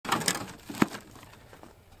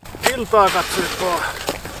iltaa katsojat.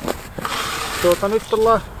 Nyt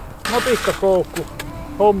ollaan matikkakoukku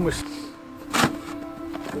hommissa.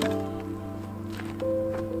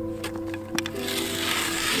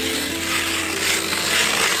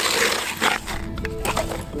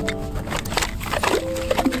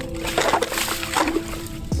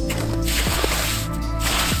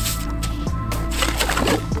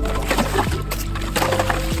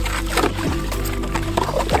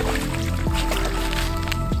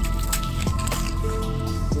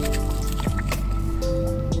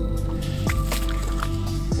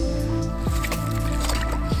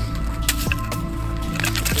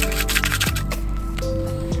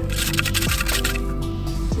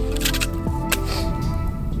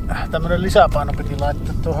 Tämmönen lisäpaino piti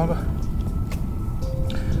laittaa tuohon.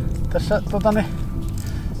 Tässä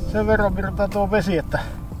sen verran virtaa tuo vesi, että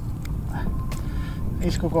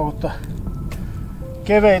iskukoukut on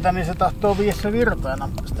keveitä, niin se tahtoo viedä se virtaina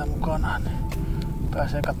sitä mukanaan. Niin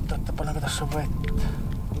pääsee katsoa, että paljonko tässä on vettä.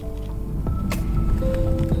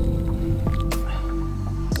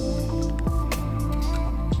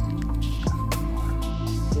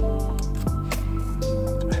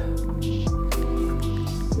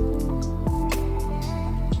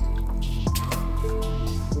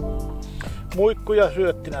 Muikku ja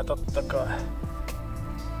syöttinä totta kai.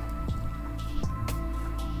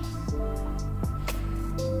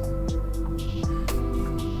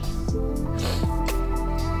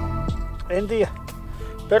 En tiedä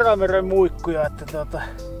Perämeren muikkuja, että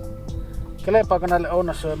kelepaako näille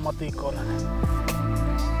Ounasjoen matikoille.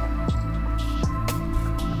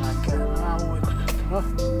 Nämä muikut. No,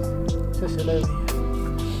 se leviää.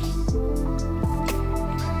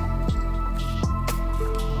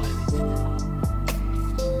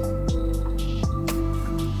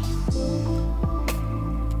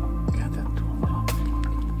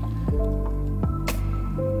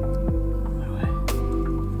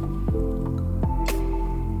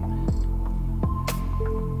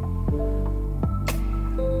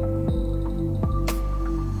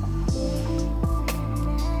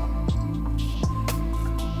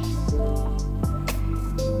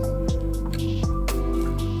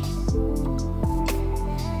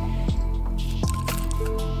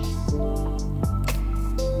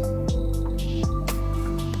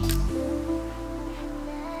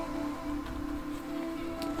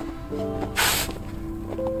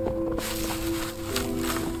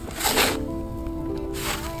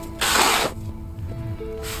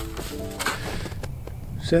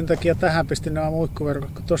 Sen takia tähän pistin nämä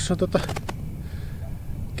muikkuverkot, kun tuossa on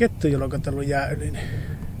kettu jolokatellut jää yli, niin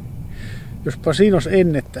jospa siinä olisi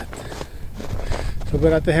ennettä, että se on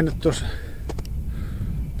vielä tehnyt tuossa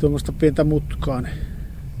tuommoista pientä mutkaa. Niin.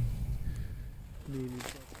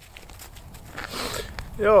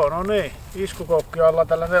 Joo, no niin, iskukoukkuja ollaan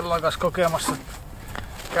tällä Nellan kanssa kokemassa.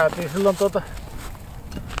 Käytiin silloin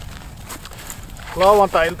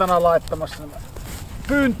lauantai-iltana laittamassa nämä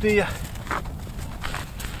pyyntiä.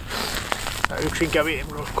 Yksin kävi, ei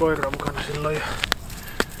mulla ollut koiraa mukana silloin. Ja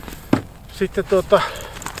sitten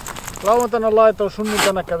lauantaina laitoin,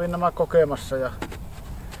 sunnuntaina kävin nämä kokemassa ja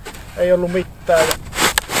ei ollut mitään. Ja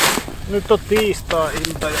nyt on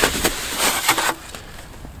tiistai-ilta ja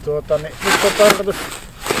niin nyt on tarkoitus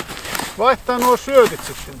vaihtaa nuo syötit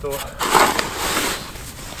sitten tuohon.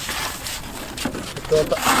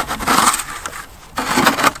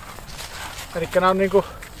 Elikkä nää on niinku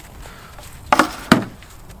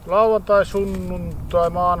lauantai, sunnuntai,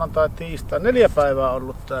 maanantai, tiistai. 4 päivää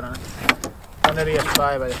ollut täällä nyt. Tämä 4.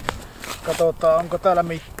 päivä. Ja katsotaan onko täällä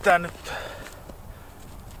mitään nyt.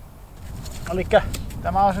 Elikkä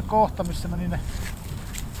tämä on se kohta missä meni ne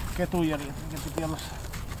ketujäljet, mikä piti olla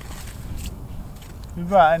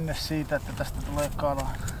hyvä ennen siitä, että tästä tulee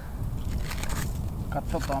kalaa.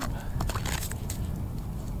 Katsotaan.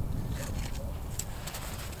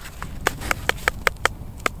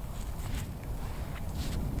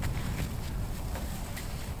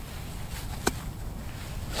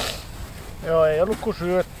 Joo, ei ollut kuin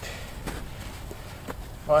syötti.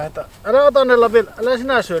 Vaihdetaan. Älä ota Nella vielä, älä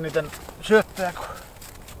sinä syö niitä syöttejä.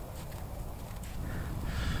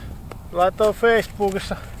 Laitoin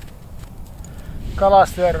Facebookissa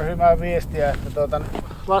kalastajaryhmään viestiä, että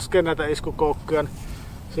lasken näitä iskukoukkuja.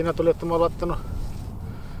 Siinä tuli, että mä oon laittanut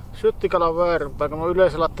syöttikalan väärinpäin, kun mä oon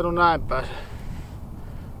yleensä laittanut näin päin se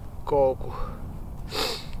koukku.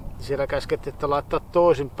 Siellä käskettiin, että laittaa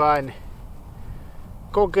toisinpäin. Niin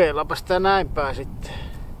kokeillaanpa sitä näin päin sitten.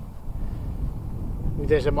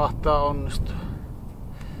 Miten se mahtaa onnistua.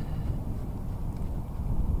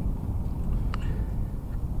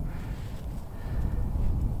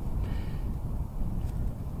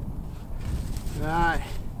 Näin.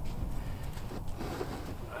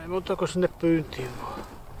 Ei muuta kuin sinne pyyntiin vaan.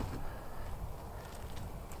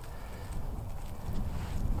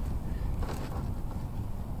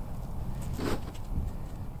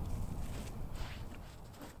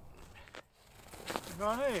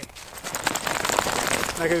 No niin.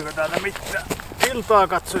 Näkyykö täältä mitään? Iltaa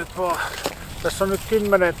katsojat vaan. Tässä on nyt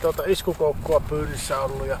 10 iskukoukkua pyynnissä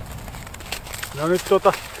ollut. Ja no nyt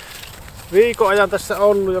viikon ajan tässä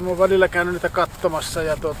ollut ja mä oon välillä käynyt niitä katsomassa.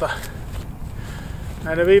 Ja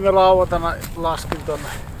näiden viime lauantaina laskin tonne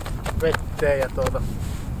vetteen. Ja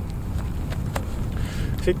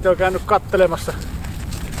sitten on käynyt kattelemassa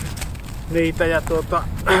niitä. Ja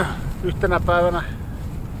yhtenä päivänä,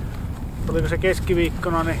 oliko se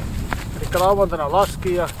keskiviikkona, niin eli lauantaina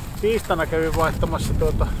laskin ja tiistaina kävin vaihtamassa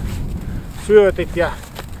syötit ja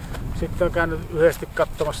sitten on käynyt yhdesti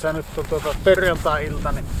katsomassa ja nyt on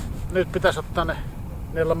perjantai-ilta, niin nyt pitäisi ottaa ne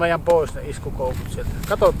meidän pois ne iskukoukut sieltä.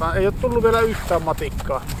 Katsotaan, ei ole tullut vielä yhtään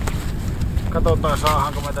matikkaa. Katsotaan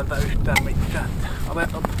saadaanko me tältä yhtään mitään.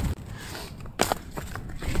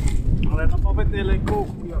 Aletaanpa veteleen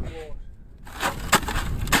koukkuja pois.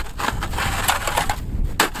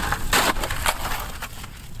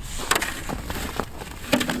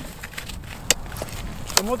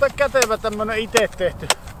 On muuten kätevä tämmönen ite tehty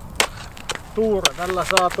tuura. Tällä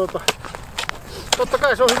saa totta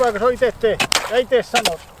kai se on hyvä, kun se on ite tehty. Ja ite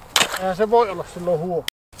sanot. Eihän se voi olla silloin huono.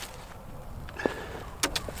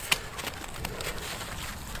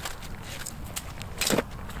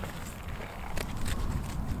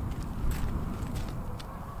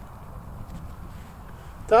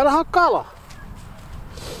 Täällähän on kala.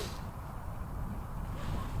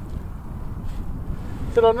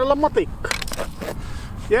 Siellä on näillä matikka.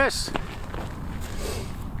 Yes.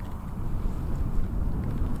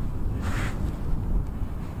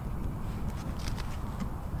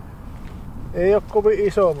 Ei oo kovin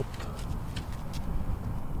iso, mutta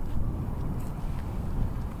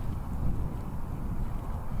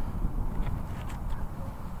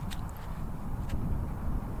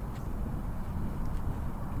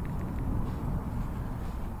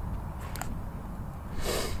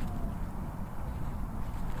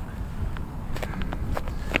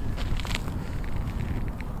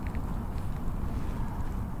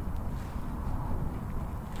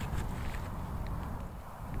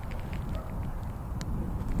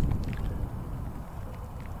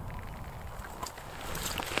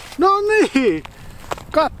no niin,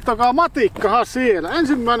 kattokaa matikkahan siellä.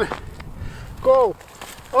 Ensimmäinen koukku.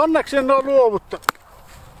 Onneksi en oo luovuttanut.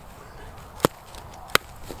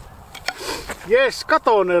 Jes,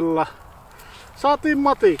 katonella. Saatiin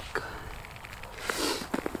matikka.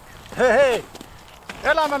 Hei.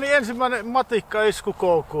 Elämäni ensimmäinen matikka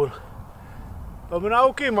iskukoukuilla. Olen minä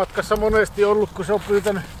ukimatkassa monesti ollut, kun se on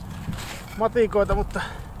pyytänyt matikoita, mutta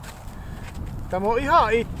tämä on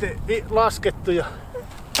ihan itse laskettu ja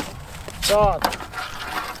saatu.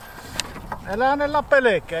 Älä hänellä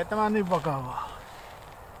pelkää, ei tämä niin vakavaa.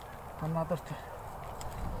 Pannaan tosta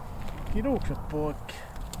kidukset poikki.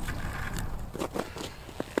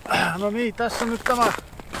 No niin, tässä on nyt tämä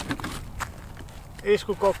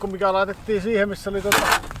iskukoukku, mikä laitettiin siihen, missä oli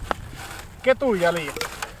ketun jäljellä.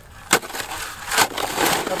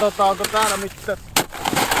 Katsotaan, onko täällä mitään.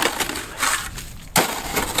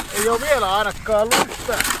 Ei oo vielä ainakaan ollut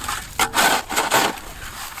yhtään.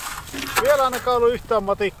 Vielä ainakaan ollut yhtään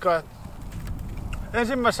matikkaa.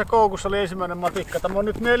 Ensimmäisessä koukussa oli ensimmäinen matikka. Tämä on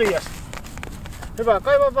nyt 4. Hyvä,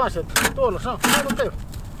 kaiva vaan sieltä. Tuolla se on.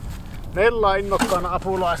 Nella innokkaana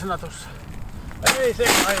apulaisena tuossa. Ei se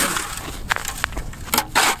aivan.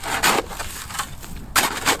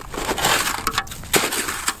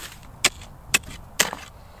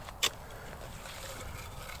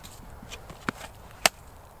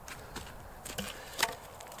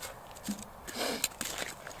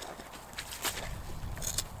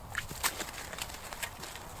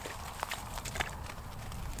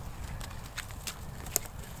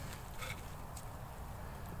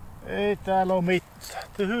 Ei täällä oo mitään.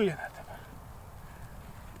 Tyhjänä tämä.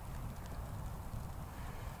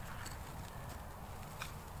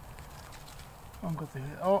 Onko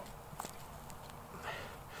tyhjä?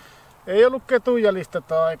 Ei ollut ketujälistä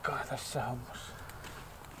aikaa tässä hommassa.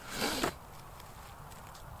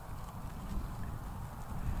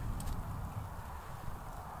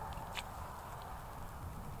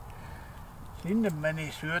 Sinne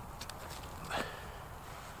meni syötti.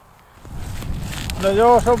 No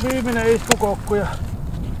joo, se on viimeinen iskukoukku ja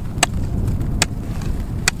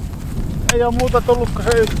ei oo muuta tullut kuin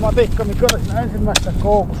se yksi matikka, mikä oli siinä ensimmäisessä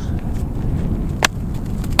koukussa.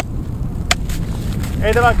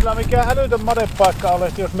 Ei tämä kyllä mikään älytön madepaikka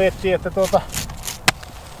ole, jos miettii, että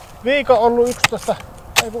viikon ollut 11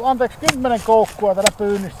 anteeksi 10 koukkua tällä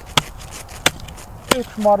pyynnissä.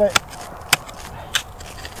 1 made.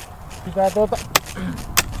 Pitää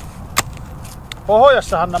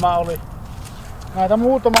pohjassahan nämä oli. Näitä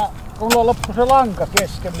muutama, kun mulla loppui se lanka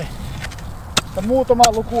kesken, niin muutama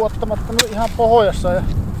luku ottamatta ihan pohjassa. Ja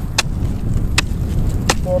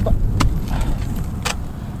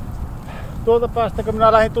tuolta päästä kun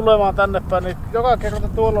minä lähdin tulemaan tänne päin, niin joka kerta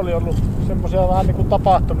tuolla oli ollut semmosia vähän niinku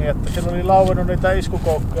tapahtumia, että siellä oli lauennut niitä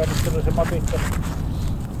iskukoukkuja, nyt oli se matikka.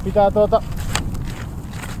 Pitää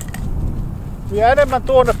vielä enemmän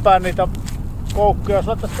tuonne päin niitä koukkuja, jos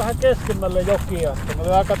laittaisi vähän keskemmälle jokia. Ne oli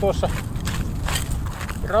aika tuossa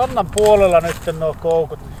rannan puolella nyt nuo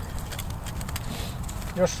koukut.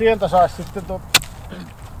 Jos sieltä sais sitten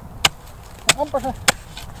onpa se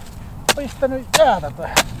pistänyt jäätä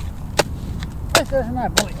tähän. Ei se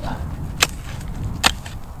näin paljon.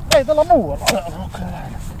 Ei tällä muualla ole ollut kyllä.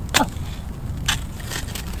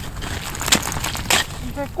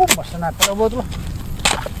 Miten kummassa näin paljon voi tulla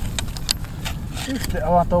yhteen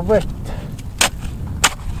avantoon vettä?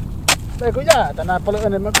 Eikö jäätä näin paljon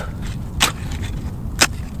enemmän?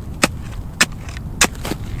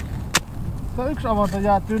 Tämä yksi avanto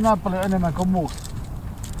jäätyy näin paljon enemmän kuin muu.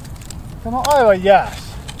 Tämä on aivan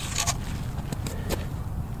jäässä.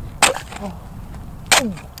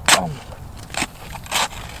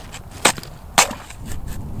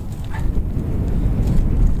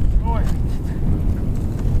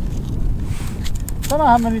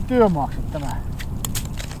 Tämähän meni työmaaksi tämä.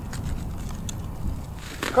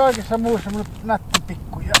 Kaikissa muissa on nätti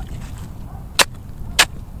pikkuja.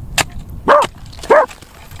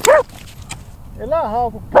 Elää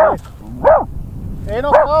hauku keikkuun. Ei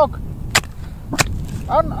no hauk.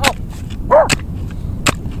 Anna au.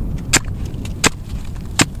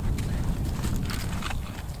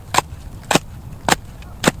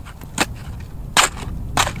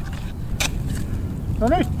 No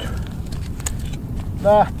nyt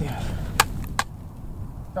lähti.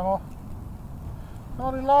 Tämä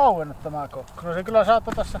oli lauennut tämä kokko. No se kyllä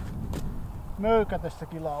saattoi tässä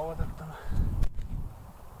möykätessäkin laueta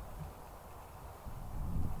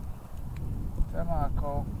tämä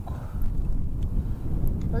koukku.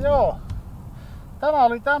 No joo. Tämä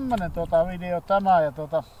oli tämmönen video tämä ja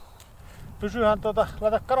pysyhän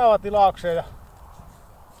laita kanava tilaukseen ja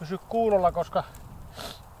pysy kuulolla, koska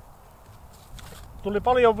tuli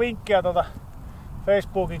paljon vinkkejä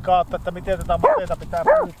Facebookin kautta, että miten tätä mateita pitää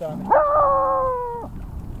pyytää. Niin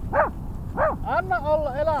anna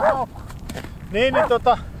olla, elää haukku. Niin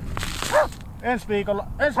ensi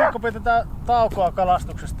viikko pidetään taukoa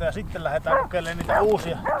kalastuksesta ja sitten lähdetään kokeilemaan niitä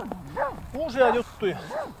uusia juttuja.